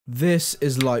This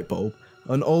is Lightbulb,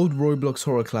 an old Roblox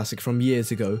horror classic from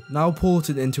years ago, now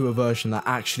ported into a version that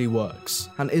actually works,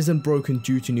 and isn't broken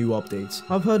due to new updates.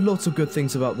 I've heard lots of good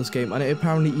things about this game, and it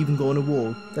apparently even got an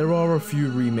award. There are a few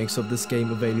remakes of this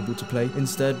game available to play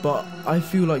instead, but I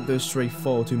feel like those stray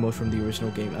far too much from the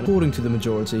original game, and according to the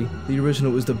majority, the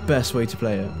original is the best way to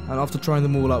play it, and after trying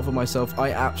them all out for myself,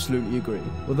 I absolutely agree.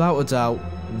 Without a doubt,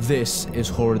 this is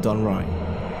horror done right.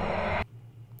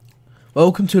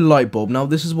 Welcome to Lightbulb. Now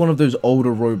this is one of those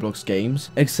older Roblox games,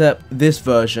 except this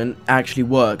version actually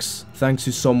works thanks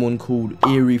to someone called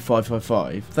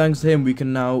Eerie555. Thanks to him we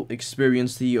can now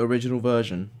experience the original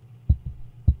version.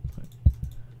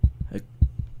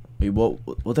 Wait,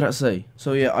 what did I say?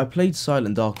 So yeah, I played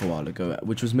Silent Dark a while ago,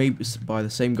 which was made by the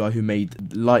same guy who made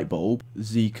Lightbulb.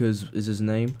 Zika's is his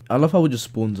name. I love how it just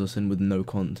spawns us in with no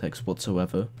context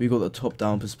whatsoever. We got the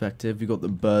top-down perspective, we got the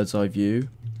bird's eye view.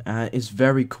 And it's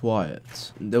very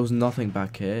quiet. There was nothing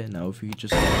back here. Now if we could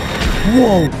just...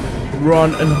 Whoa!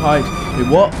 Run and hide. Wait,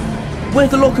 what? Where'd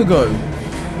the locker go?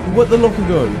 Where'd the locker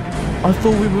go? I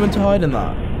thought we were meant to hide in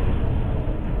that.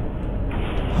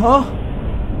 Huh?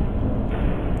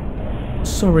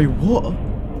 Sorry, what?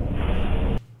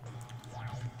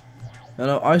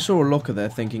 And I saw a locker there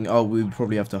thinking, oh, we would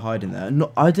probably have to hide in there.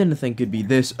 No, I didn't think it'd be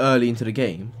this early into the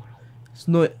game. It's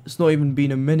not even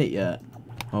been a minute yet.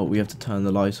 Oh, we have to turn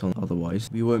the lights on, otherwise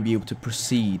we won't be able to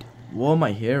proceed. What am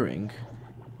I hearing?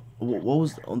 What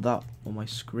was on that on my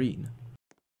screen?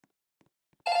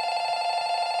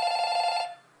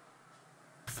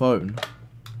 Phone.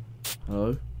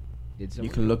 Hello? You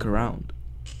can look around.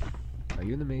 Are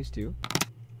you in the maze too?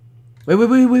 Wait.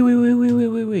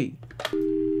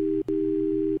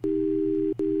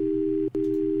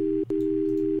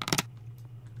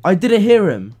 I didn't hear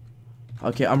him.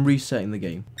 Okay, I'm resetting the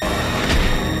game.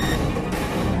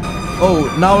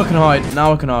 Oh, now I can hide.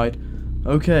 Now I can hide.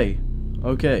 Okay.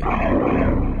 Okay.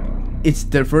 It's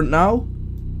different now?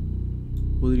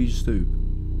 What did he just do?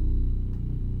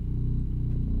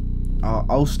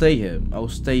 I'll stay here. I'll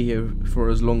stay here for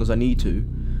as long as I need to.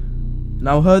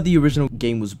 Now, I heard the original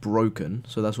game was broken,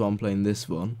 so that's why I'm playing this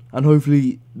one. And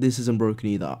hopefully, this isn't broken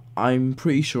either. I'm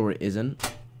pretty sure it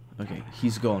isn't. Okay,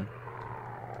 he's gone.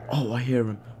 Oh, I hear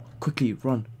him. Quickly,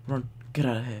 run. Get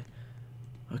out of here.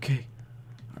 Okay.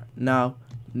 Now,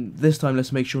 this time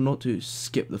let's make sure not to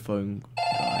skip the phone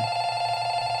guy.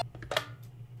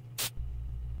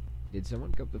 Did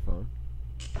someone pick up the phone?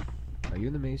 Are you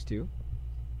in the maze too?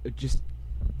 Just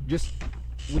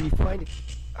when you find it.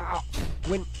 Ow,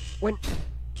 when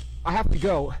I have to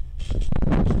go.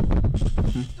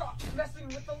 Stop messing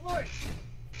with the light.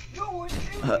 No one.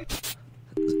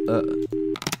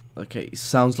 Okay,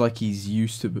 sounds like he's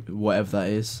used to whatever that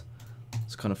is.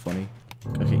 It's kind of funny.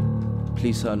 Okay.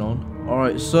 Please turn on.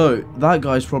 Alright, so that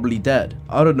guy's probably dead.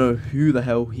 I don't know who the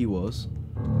hell he was,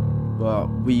 but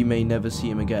we may never see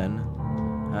him again.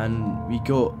 And we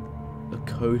got a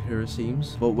code here, it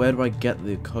seems. But where do I get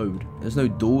the code? There's no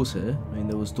doors here. I mean,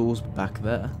 there was doors back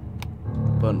there,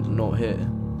 but not here.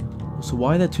 So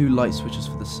why are there two light switches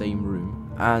for the same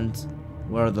room? And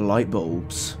where are the light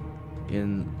bulbs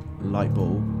in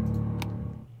Lightbulb?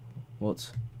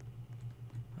 What?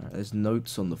 There's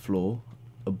notes on the floor.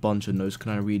 A bunch of notes.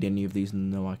 Can I read any of these?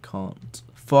 No, I can't.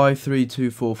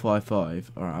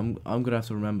 532455. Alright, I'm gonna have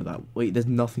to remember that. Wait, there's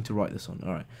nothing to write this on.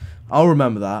 Alright. I'll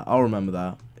remember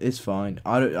that. It's fine.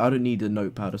 I don't need a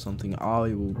notepad or something.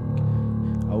 I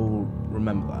will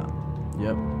remember that.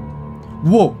 Yep.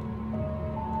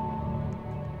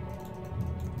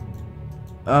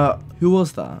 Whoa! Who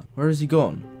was that? Where has he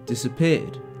gone?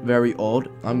 Disappeared. Very odd.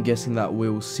 I'm guessing that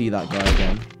we'll see that guy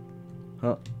again.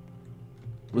 Huh?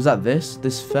 Was that this?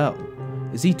 This fell.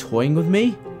 Is he toying with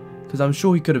me? Because I'm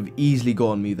sure he could have easily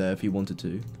gotten me there if he wanted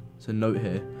to. So note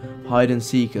here. Hide and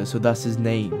Seeker, so that's his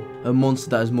name. A monster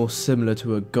that is more similar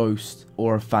to a ghost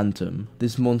or a phantom.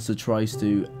 This monster tries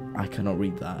to... I cannot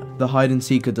read that. The Hide and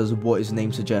Seeker does what his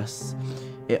name suggests.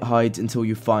 It hides until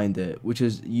you find it, which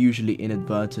is usually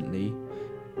inadvertently.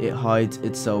 It hides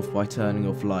itself by turning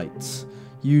off lights.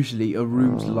 Usually a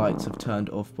room's lights have turned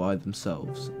off by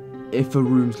themselves. If a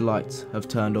room's lights have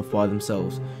turned off by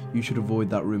themselves, you should avoid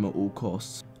that room at all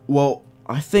costs. Well,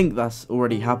 I think that's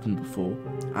already happened before,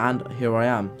 and here I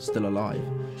am, still alive.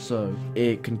 So,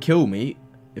 it can kill me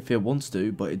if it wants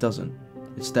to, but it doesn't.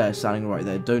 It's there, standing right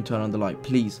there. Don't turn on the light,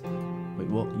 please. Wait,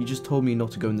 what? You just told me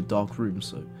not to go in the dark room,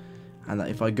 so... And that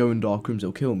if I go in dark rooms,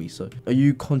 it'll kill me, so... Are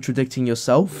you contradicting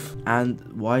yourself? And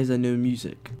why is there no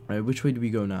music? Right, which way do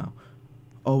we go now?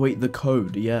 Oh, wait, the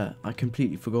code. Yeah, I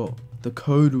completely forgot. The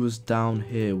code was down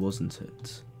here, wasn't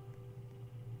it?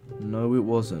 No, it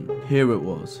wasn't. Here it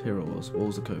was. Here it was. What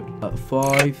was the code?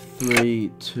 5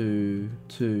 3 2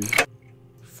 2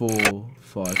 4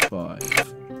 5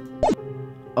 5.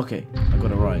 Okay, I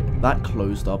got it right. That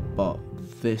closed up, but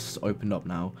this opened up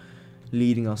now,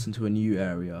 leading us into a new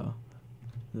area.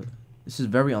 This is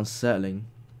very unsettling.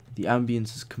 The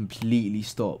ambience is completely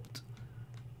stopped.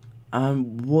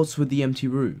 And what's with the empty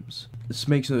rooms? This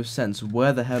makes no sense.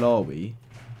 Where the hell are we?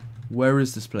 Where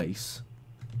is this place?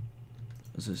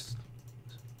 It's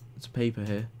paper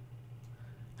here.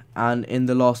 And in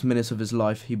the last minutes of his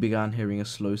life, he began hearing a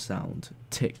slow sound.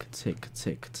 Tick, tick,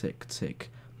 tick, tick, tick.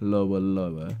 Lower,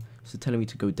 lower. Is it telling me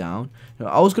to go down? No,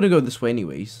 I was going to go this way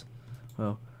anyways.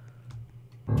 Well.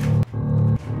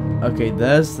 Okay,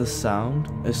 there's the sound.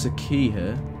 It's a key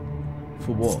here.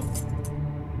 For what?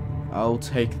 I'll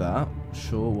take that.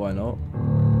 Sure, why not?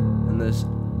 And there's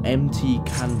empty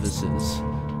canvases.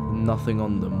 Nothing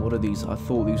on them. What are these? I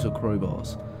thought these were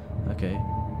crowbars. Okay.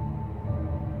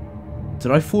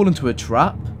 Did I fall into a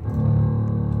trap?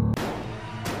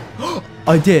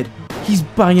 I did. He's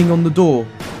banging on the door.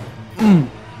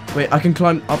 Wait, I can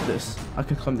climb up this. I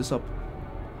can climb this up.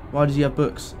 Why does he have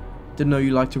books? Didn't know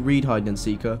you like to read, hide and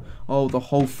seeker. Oh, the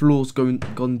whole floor's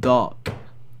gone dark.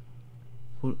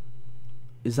 What?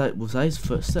 Was that his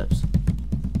footsteps?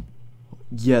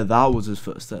 Yeah, that was his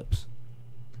footsteps.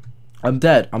 I'm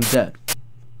dead. I'm dead.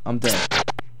 I'm dead.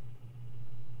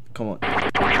 Come on.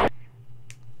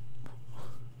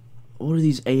 What are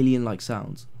these alien-like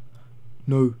sounds?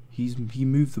 No, he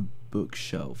moved the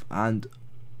bookshelf and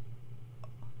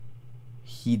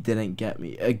he didn't get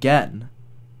me again.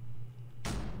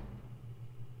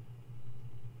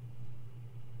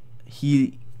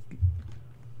 He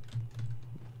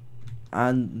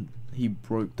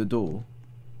broke the door.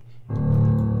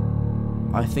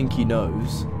 I think he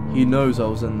knows. He knows I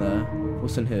was in there.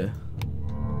 What's in here?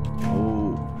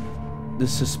 Oh, the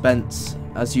suspense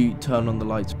as you turn on the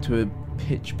lights to a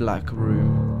pitch black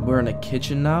room. We're in a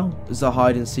kitchen now. Is the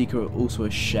hide and seeker also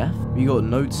a chef? We got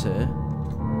notes here.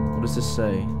 What does this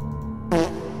say?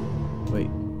 Wait,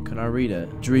 can I read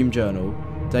it? Dream journal.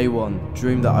 Day 1,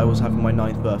 dreamed that I was having my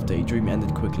 9th birthday. Dream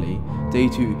ended quickly. Day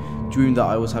 2, dreamed that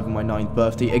I was having my 9th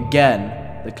birthday.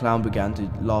 Again, the clown began to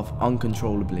laugh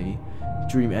uncontrollably.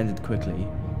 Dream ended quickly.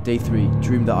 Day 3,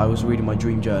 dreamed that I was reading my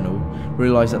dream journal.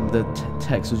 Realized that the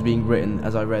text was being written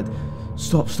as I read.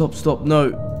 Stop, stop, stop,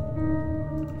 no.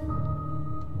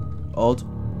 Odd.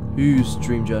 Whose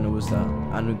dream journal was that?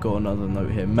 And we've got another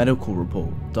note here. Medical report.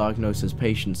 Diagnosis: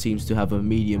 patient seems to have a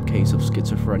medium case of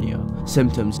schizophrenia.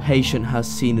 Symptoms: patient has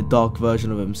seen a dark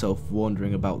version of himself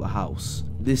wandering about the house.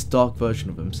 This dark version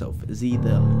of himself, is he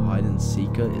the hide and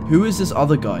seeker? Who is this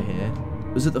other guy here?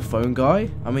 Was it the phone guy?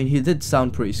 I mean, he did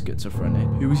sound pretty schizophrenic.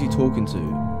 Who was he talking to?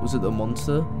 Was it the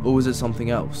monster? Or was it something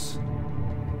else?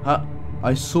 Huh?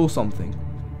 I saw something.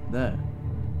 There.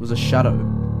 It was a shadow.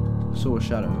 I saw a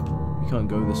shadow. We can't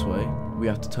go this way. We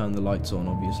have to turn the lights on,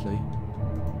 obviously.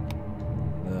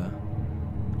 There.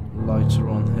 Lights are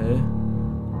on here.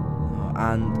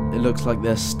 And it looks like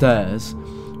there's stairs.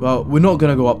 Well, we're not going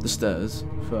to go up the stairs,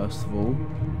 first of all.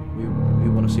 We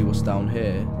want to see what's down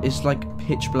here. It's like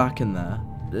pitch black in there.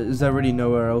 Is there really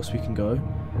nowhere else we can go?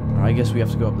 I guess we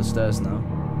have to go up the stairs now.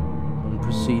 And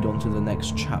proceed on to the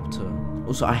next chapter.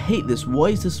 Also, I hate this. Why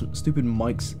is this stupid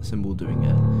mic symbol doing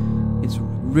it? It's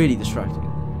really distracting.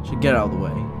 Should get out of the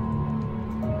way.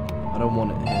 I don't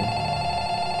want it here.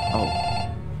 Oh.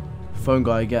 Phone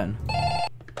guy again.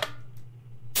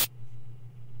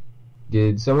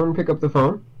 Did someone pick up the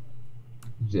phone?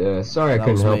 Sorry I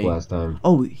couldn't help last time.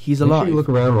 Oh, he's alive. Make sure you look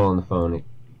around while on the phone. It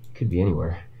could be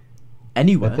anywhere.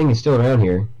 Anywhere? That thing is still around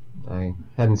here. I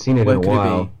hadn't seen it in a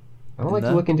while. I don't In like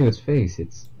there? to look into its face.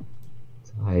 Its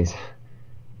eyes.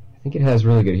 I think it has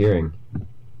really good hearing.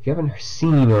 If you haven't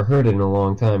seen or heard it in a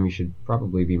long time, you should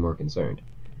probably be more concerned.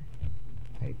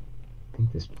 I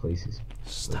think this place is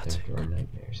static. Our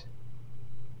nightmares.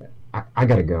 I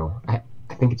gotta go. I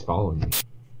think it's following me.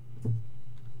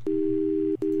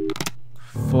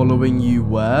 Following you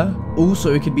where?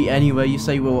 Also, it could be anywhere. You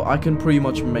say, well, I can pretty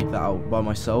much make that out by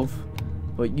myself.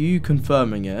 But you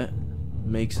confirming it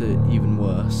makes it even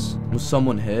worse. Was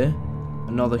someone here?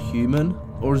 Another human?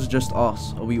 Or is it just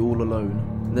us? Are we all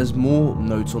alone? There's more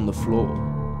notes on the floor.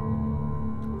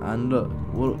 And look,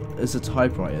 what is a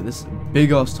typewriter? This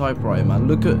big ass typewriter, man.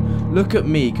 Look at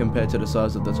me compared to the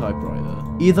size of the typewriter.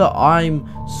 Either I'm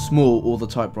small or the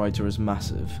typewriter is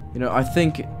massive. You know, I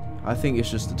think it's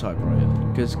just the typewriter.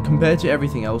 Because compared to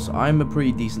everything else, I'm a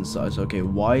pretty decent size. Okay,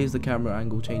 why is the camera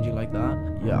angle changing like that?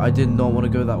 Yeah, I did not want to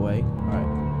go that way.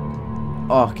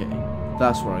 Alright. Okay,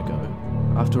 that's where I go.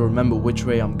 I have to remember which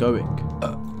way I'm going.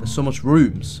 There's so much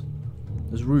rooms.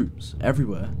 There's rooms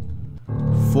everywhere.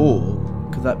 4.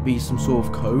 Could that be some sort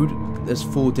of code? There's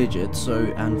 4 digits,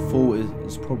 so, and 4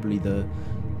 is probably the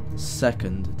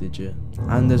second digit.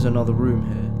 And there's another room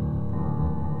here.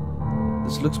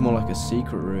 This looks more like a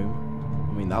secret room.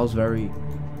 I mean, that was very,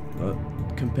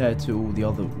 compared to all the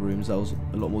other rooms, that was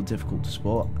a lot more difficult to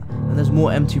spot. And there's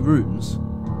more empty rooms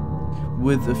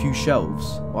with a few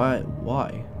shelves. Why?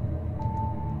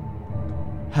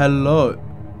 Hello.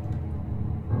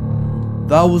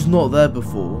 That was not there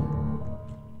before.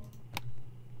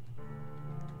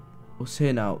 What's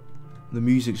here now? The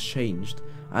music's changed,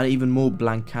 and even more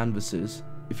blank canvases.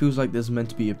 It feels like there's meant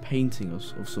to be a painting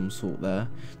of some sort there.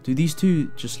 Do these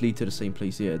two just lead to the same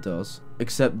place? Yeah, it does.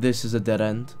 Except this is a dead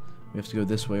end. We have to go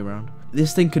this way around.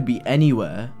 This thing could be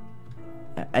anywhere,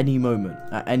 at any moment,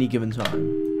 at any given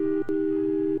time.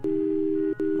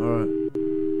 Alright.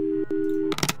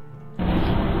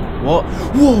 What?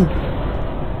 Whoa!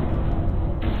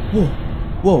 Whoa!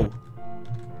 Whoa!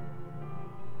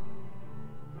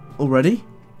 Already?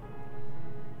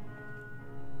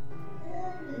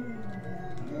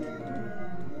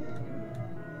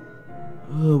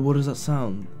 What does that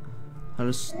sound? That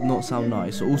does not sound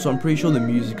nice. Also, I'm pretty sure the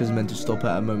music is meant to stop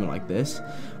at a moment like this.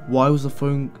 Why was the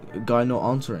phone guy not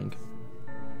answering?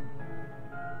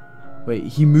 Wait,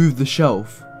 he moved the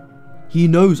shelf. He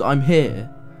knows I'm here.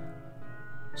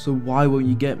 So why won't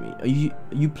you get me? Are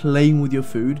you playing with your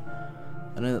food?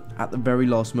 And then at the very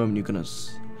last moment, you're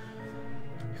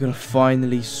gonna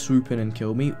finally swoop in and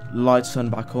kill me. Lights turn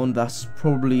back on. That's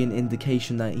probably an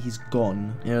indication that he's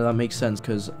gone. Yeah, that makes sense,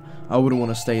 because I wouldn't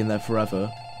want to stay in there forever.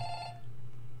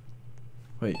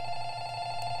 Wait.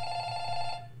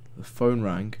 The phone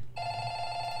rang.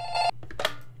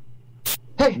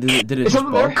 Hey! Did it is just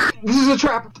someone there? bark? This is a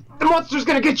trap! The monster's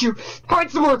gonna get you!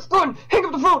 Hide somewhere! Run! Hang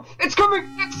up the phone! It's coming!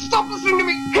 Stop listening to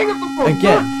me! Hang up the phone!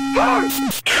 Again! Run!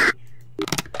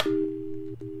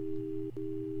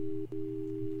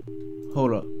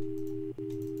 Hold up.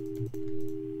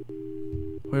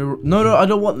 Wait, no, I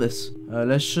don't want this.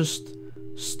 Let's just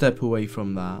step away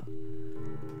from that.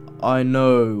 I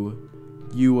know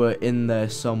you were in there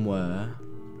somewhere.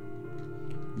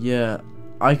 Yeah,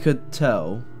 I could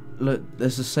tell. Look,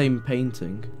 there's the same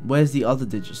painting. Where's the other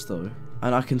digits though?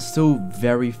 And I can still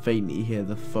very faintly hear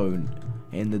the phone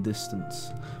in the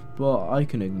distance. But I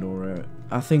can ignore it.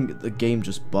 I think the game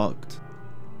just bugged.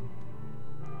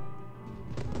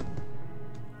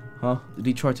 Huh? Did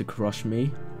he try to crush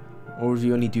me? Or is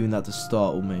he only doing that to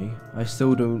startle me? I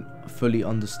still don't fully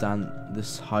understand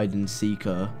this hide and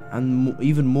seeker. And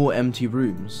even more empty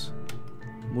rooms.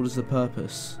 What is the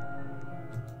purpose?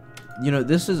 You know,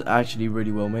 this is actually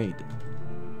really well made.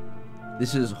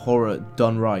 This is horror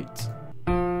done right.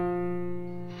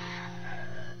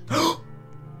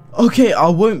 Okay, I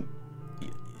won't.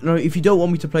 No, if you don't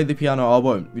want me to play the piano, I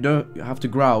won't. You don't have to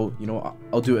growl. You know,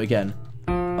 I'll do it again.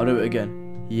 I'll do it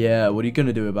again. Yeah, what are you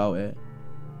gonna do about it?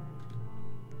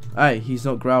 Hey, he's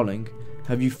not growling.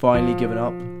 Have you finally given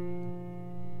up?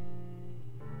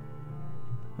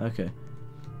 Okay.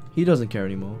 He doesn't care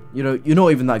anymore. You know, you're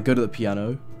not even that good at the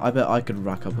piano. I bet I could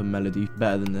rack up a melody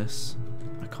better than this.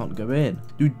 I can't go in.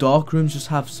 Do dark rooms just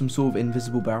have some sort of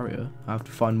invisible barrier? I have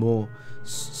to find more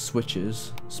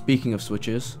switches. Speaking of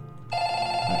switches,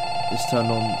 let's turn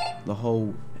on the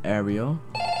whole area.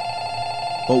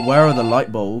 But where are the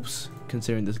light bulbs?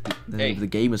 Considering the name of the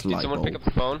game is light bulb. Did someone pick up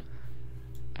the phone?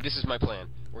 This is my plan.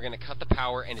 We're gonna cut the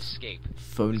power and escape.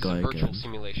 Phone This guy is a virtual again.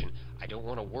 simulation. I don't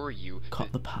want to worry you.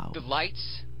 Cut the power. The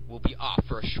lights will be off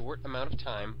for a short amount of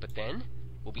time, but then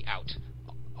we'll be out.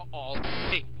 All.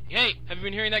 Hey, have you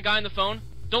been hearing that guy on the phone?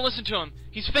 Don't listen to him.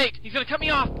 He's fake. He's gonna cut me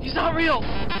off. He's not real.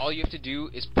 All you have to do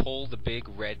is pull the big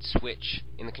red switch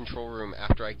in the control room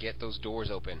after I get those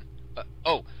doors open.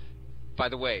 Oh, by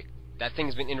the way, that thing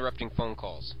has been interrupting phone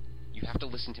calls. You have to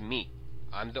listen to me.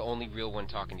 I'm the only real one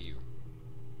talking to you.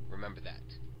 Remember that.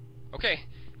 Okay,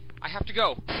 I have to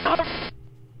go.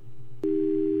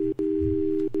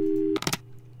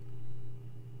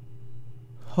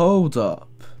 Hold up.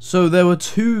 So there were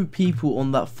 2 people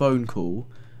on that phone call.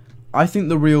 I think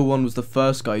the real one was the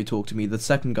first guy who talked to me. The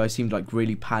second guy seemed like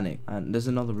really panicked. And there's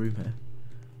another room here.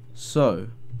 So,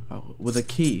 with a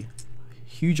key.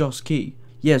 Huge ass key.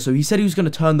 Yeah, so he said he was going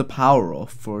to turn the power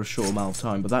off for a short amount of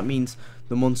time. But that means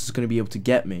the monster's going to be able to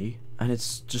get me. And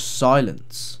it's just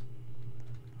silence.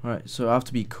 Alright, so I have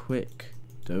to be quick.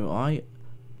 Don't I?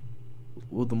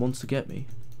 Will the monster get me?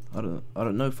 I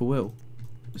don't know if it will.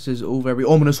 This is all very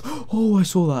ominous. Oh, I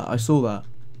saw that. I saw that.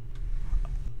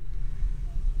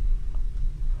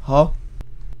 Huh?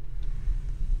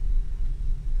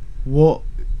 What?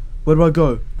 Where do I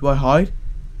go? Do I hide?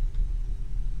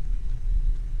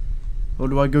 Or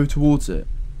do I go towards it?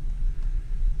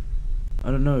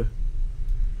 I don't know.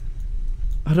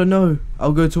 I don't know.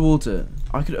 I'll go towards it.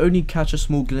 I could only catch a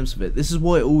small glimpse of it. This is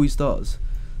what it always does.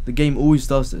 The game always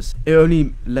does this. It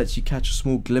only lets you catch a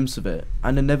small glimpse of it,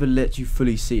 and it never lets you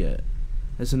fully see it.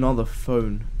 There's another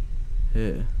phone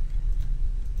here,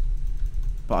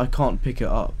 but I can't pick it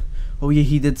up. Oh yeah,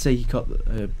 he did say he cut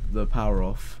the power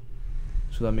off,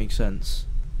 so that makes sense.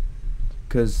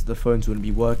 Because the phones wouldn't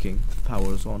be working if the power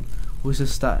was on. What's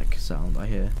this static sound I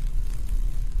hear?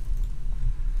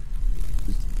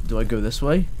 Do I go this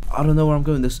way? I don't know where I'm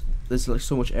going. There's like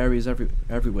so much areas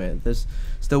everywhere. There's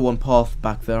still one path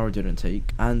back there I didn't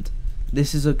take, and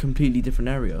this is a completely different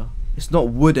area. It's not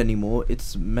wood anymore,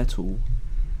 it's metal,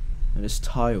 and it's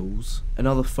tiles.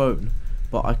 Another phone,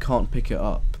 but I can't pick it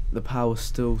up. The power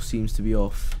still seems to be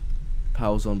off.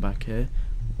 Power's on back here.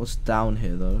 What's down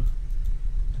here though?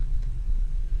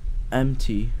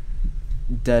 Empty.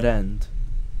 Dead end.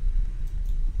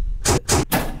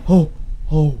 Oh,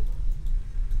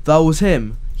 that was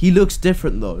him. He looks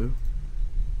different though.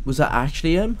 Was that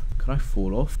actually him? Can I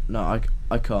fall off? No,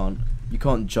 I can't. You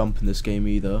can't jump in this game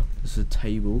either. There's a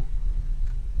table.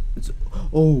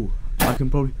 Oh, I can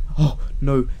probably. Oh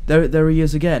no, there he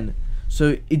is again.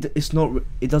 So it's not.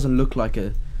 It doesn't look like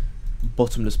a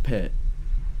bottomless pit.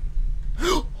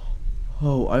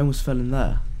 Oh, I almost fell in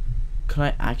there. Can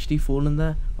I actually fall in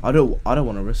there? I don't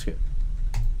want to risk it.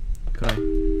 Can I?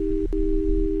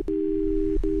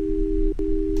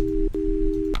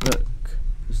 Look,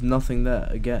 there's nothing there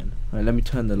again. Right, let me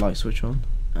turn the light switch on.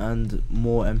 And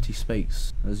more empty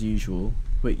space as usual.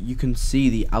 Wait, you can see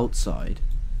the outside.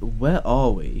 Where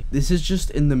are we? This is just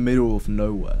in the middle of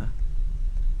nowhere.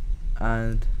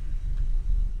 And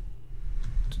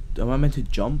am I meant to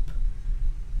jump?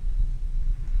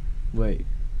 Wait,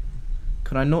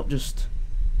 can I not just?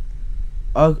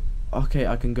 Oh, okay,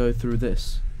 I can go through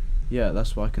this. Yeah,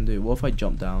 that's what I can do. What if I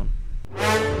jump down?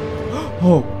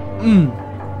 Oh,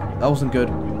 that wasn't good.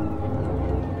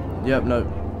 Yep, no.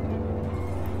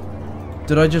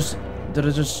 Did I just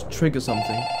trigger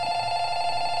something?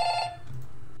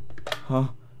 Huh?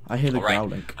 I hear the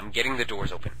growling. I'm getting the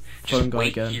doors open. Phone Just guy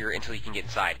wait again. here until you can get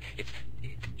inside.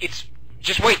 It's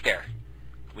just wait there.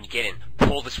 When you get in,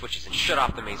 pull the switches and shut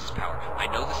off the maze's power. I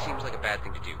know this seems like a bad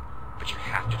thing to do, but you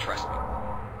have to trust me.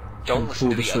 Don't listen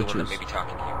to the other one that may be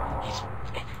talking to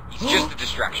you. He's just a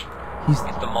distraction. It's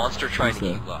the monster trying to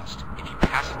get you lost. If you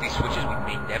pass up these switches, we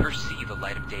may never see the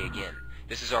light of day again.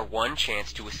 This is our one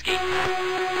chance to escape.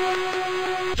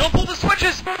 Don't pull the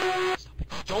switches!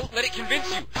 Don't let it convince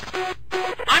you.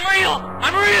 I'm real!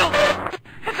 I'm real!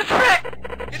 It's a trick!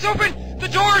 It's open! The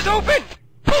door is open!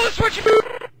 Pull the switches!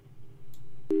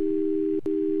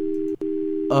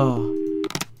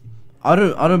 I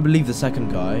don't believe the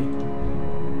second guy.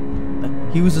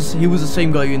 He was the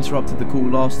same guy who interrupted the call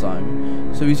last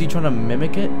time. So is he trying to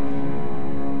mimic it?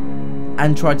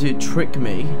 And try to trick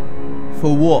me?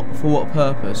 For what? For what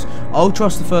purpose? I'll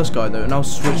trust the first guy though, and I'll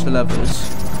switch the levers.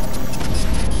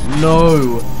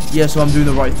 No! Yeah, so I'm doing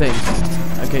the right thing.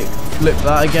 Okay, flip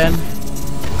that again.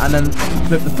 And then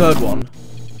flip the third one.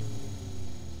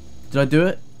 Did I do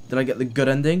it? Did I get the good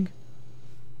ending?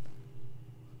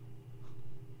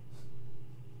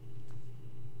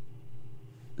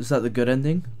 Is that the good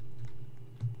ending?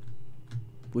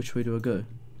 Which way do I go?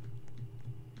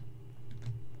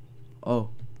 Oh,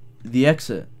 the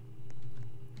exit.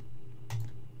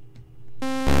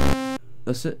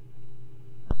 That's it?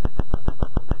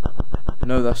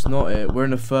 No, that's not it. We're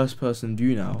in a first person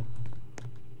view now.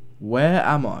 Where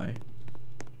am I?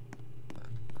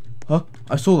 Huh?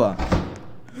 I saw that.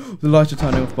 The lights are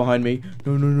turning off behind me.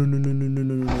 No, no, no, no, no, no, no,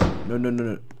 no, no, no, no, no,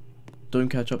 no. Don't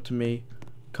catch up to me.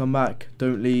 Come back.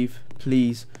 Don't leave.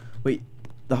 Please. Wait,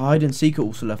 the hide and seeker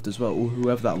also left as well, or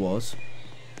whoever that was.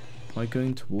 Am I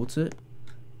going towards it?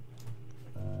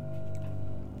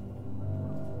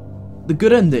 The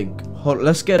good ending. Hold on,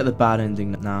 let's get at the bad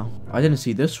ending now. I didn't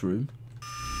see this room.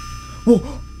 Whoa!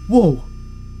 Whoa!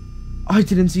 I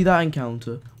didn't see that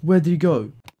encounter. Where did he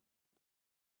go?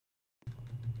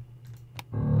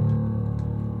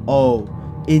 Oh,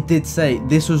 it did say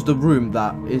this was the room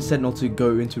that it said not to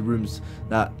go into rooms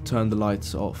that turn the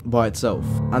lights off by itself.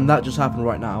 And that just happened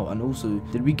right now. And also,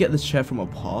 did we get this chair from a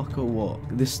park or what?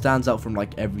 This stands out from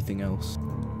like everything else.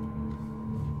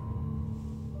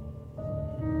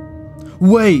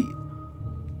 Wait!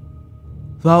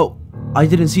 Well, I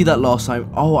didn't see that last time.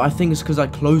 Oh, I think it's because I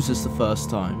closed this the first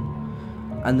time.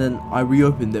 And then I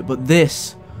reopened it. But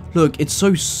this, look, it's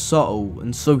so subtle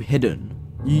and so hidden.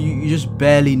 You just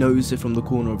barely notice it from the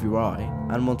corner of your eye.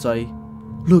 And once I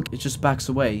look, it just backs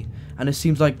away. And it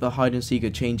seems like the hide and seeker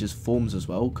changes forms as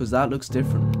well, because that looks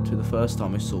different to the first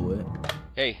time I saw it.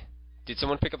 Hey, did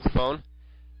someone pick up the phone?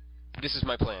 This is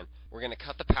my plan. We're gonna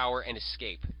cut the power and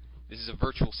escape. This is a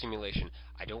virtual simulation.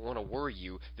 I don't want to worry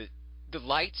you. The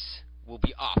lights will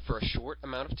be off for a short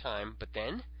amount of time, but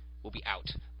then we'll be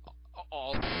out.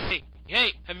 All. Hey,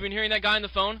 have you been hearing that guy on the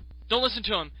phone? Don't listen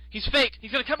to him. He's fake.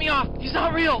 He's gonna cut me off. He's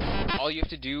not real. All you have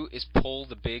to do is pull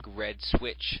the big red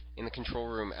switch in the control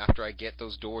room after I get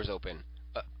those doors open.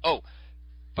 Oh,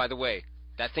 by the way,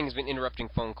 that thing's been interrupting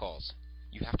phone calls.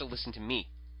 You have to listen to me.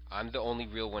 I'm the only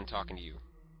real one talking to you.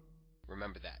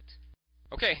 Remember that.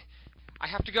 Okay, I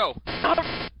have to go.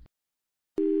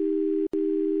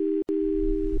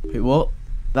 Wait, what?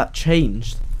 That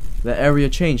changed. The area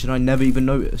changed and I never even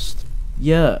noticed.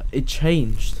 Yeah, it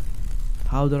changed.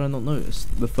 How did I not notice?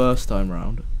 The first time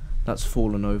round. That's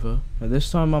fallen over. And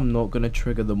this time I'm not going to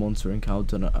trigger the monster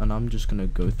encounter and I'm just going to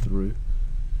go through.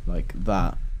 Like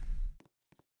that.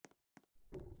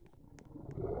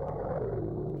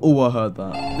 Oh, I heard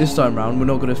that. This time round, we're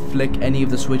not going to flick any of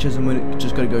the switches and we're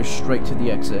just going to go straight to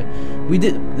the exit.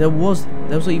 There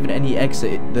wasn't even any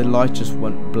exit. The light just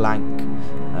went blank.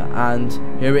 And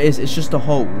here it is. It's just a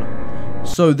hole.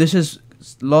 So this is...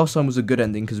 Last time was a good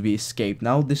ending because we escaped.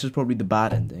 Now this is probably the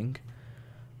bad ending.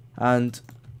 And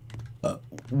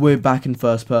we're back in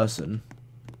first person.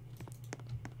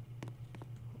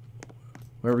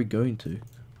 Where are we going to?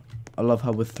 I love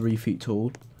how we're 3 feet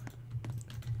tall.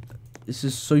 This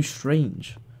is so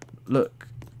strange. Look,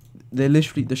 they're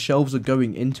literally, the shelves are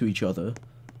going into each other.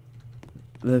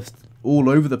 They're all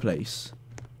over the place.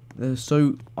 They're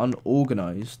so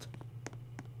unorganized.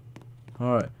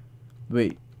 Alright.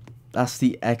 Wait. That's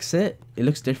the exit? It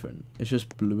looks different. It's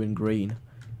just blue and green.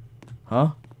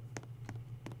 Huh?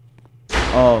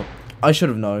 Oh, I should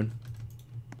have known.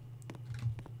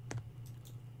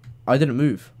 I didn't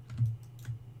move.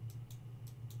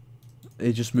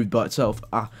 It just moved by itself.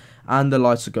 Ah, and the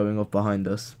lights are going off behind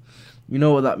us. You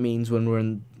know what that means when we're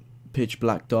in pitch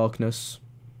black darkness.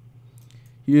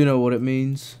 You know what it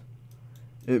means.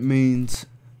 It means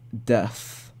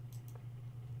death.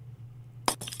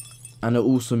 And it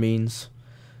also means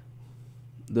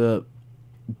the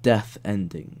death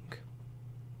ending.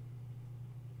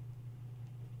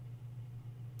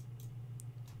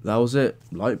 That was it.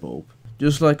 Light bulb.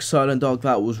 Just like Silent Dark,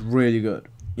 that was really good.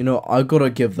 You know, I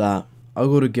gotta give that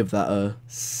a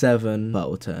 7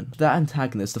 out of 10. That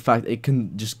antagonist, the fact it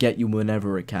can just get you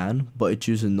whenever it can, but it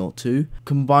chooses not to,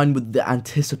 combined with the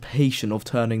anticipation of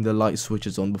turning the light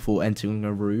switches on before entering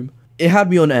a room, it had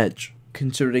me on edge.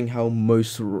 Considering how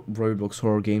most Roblox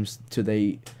horror games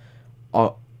today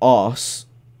are arse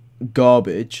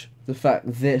garbage, the fact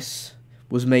this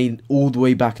was made all the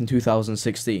way back in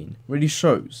 2016 really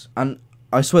shows. And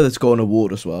I swear that's got an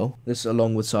award as well. This,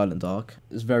 along with Silent Dark,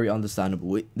 is very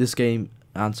understandable. This game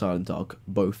and Silent Dark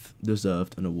both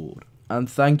deserved an award. And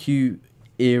thank you,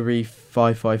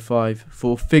 Eerie555,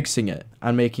 for fixing it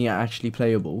and making it actually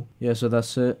playable. Yeah, so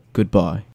that's it. Goodbye.